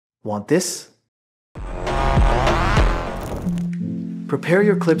Want this? Prepare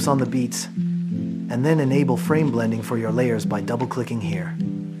your clips on the beats, and then enable frame blending for your layers by double-clicking here.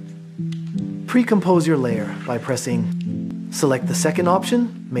 Pre-compose your layer by pressing select the second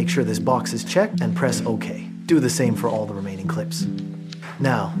option, make sure this box is checked, and press OK. Do the same for all the remaining clips.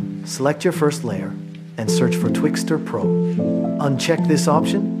 Now, select your first layer and search for Twixtor Pro. Uncheck this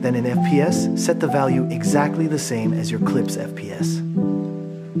option, then in FPS, set the value exactly the same as your clip's FPS.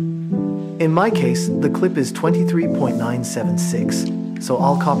 In my case, the clip is 23.976, so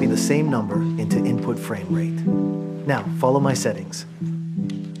I'll copy the same number into input frame rate. Now, follow my settings.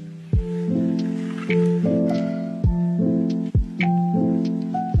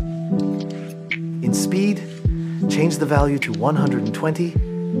 In speed, change the value to 120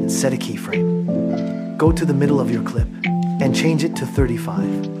 and set a keyframe. Go to the middle of your clip and change it to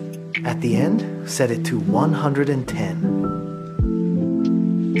 35. At the end, set it to 110.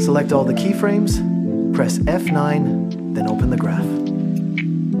 Select all the keyframes, press F9, then open the graph.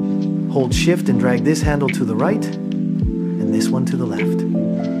 Hold Shift and drag this handle to the right, and this one to the left.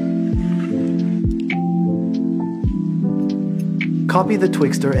 Copy the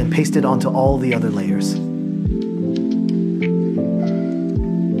Twixtor and paste it onto all the other layers.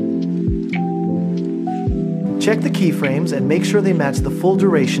 Check the keyframes and make sure they match the full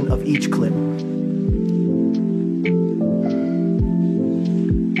duration of each clip.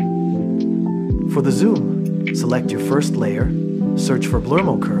 For the zoom, select your first layer, search for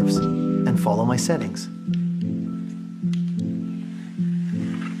blur curves, and follow my settings.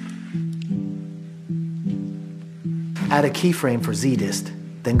 Add a keyframe for Z-dist,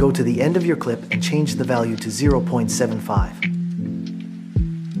 then go to the end of your clip and change the value to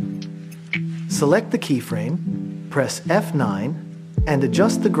 0.75. Select the keyframe, press F9, and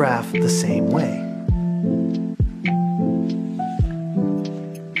adjust the graph the same way.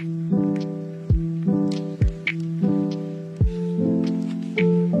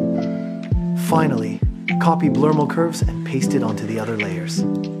 Finally, copy blur curves and paste it onto the other layers.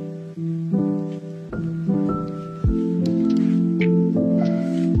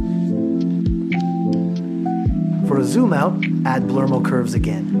 For a zoom out, add blur curves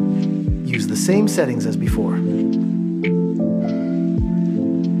again. Use the same settings as before.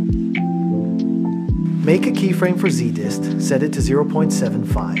 Make a keyframe for Z-dist, set it to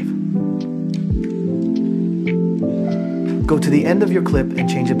 0.75. Go to the end of your clip and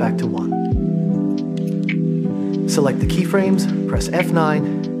change it back to 1. Select the keyframes, press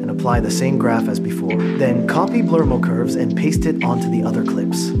F9, and apply the same graph as before. Then copy blur curves and paste it onto the other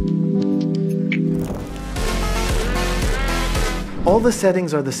clips. All the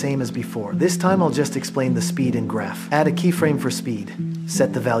settings are the same as before. This time I'll just explain the speed and graph. Add a keyframe for speed.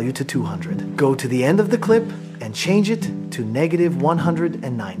 Set the value to 200. Go to the end of the clip and change it to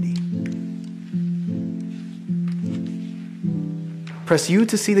 -190. Press U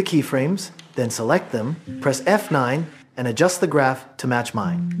to see the keyframes, then select them, press F9, and adjust the graph to match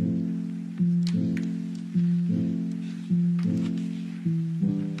mine.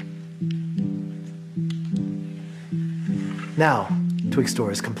 Now, Twixtor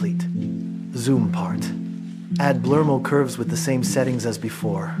is complete. Zoom part. Add blur curves with the same settings as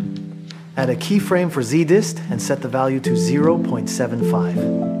before. Add a keyframe for Z-dist and set the value to 0.75.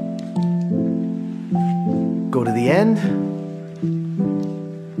 Go to the end,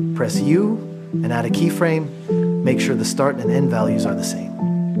 press U, and add a keyframe. Make sure the start and end values are the same.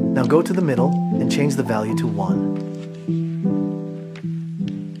 Now go to the middle and change the value to 1.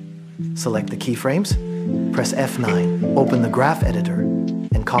 Select the keyframes, press F9, open the graph editor,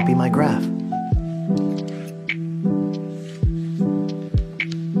 and copy my graph.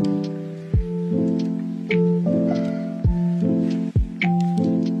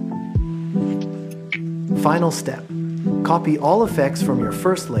 Final step. Copy all effects from your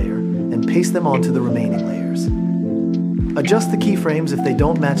first layer and paste them onto the remaining layers. Adjust the keyframes if they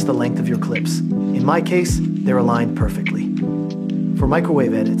don't match the length of your clips. In my case, they're aligned perfectly. For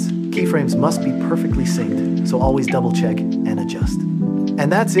microwave edits, keyframes must be perfectly synced, so always double check and adjust.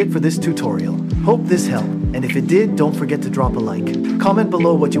 And that's it for this tutorial. Hope this helped, and if it did, don't forget to drop a like. Comment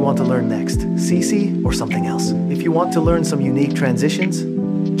below what you want to learn next, CC or something else. If you want to learn some unique transitions,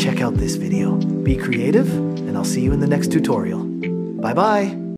 check out this video. Be creative, and I'll see you in the next tutorial. Bye-bye!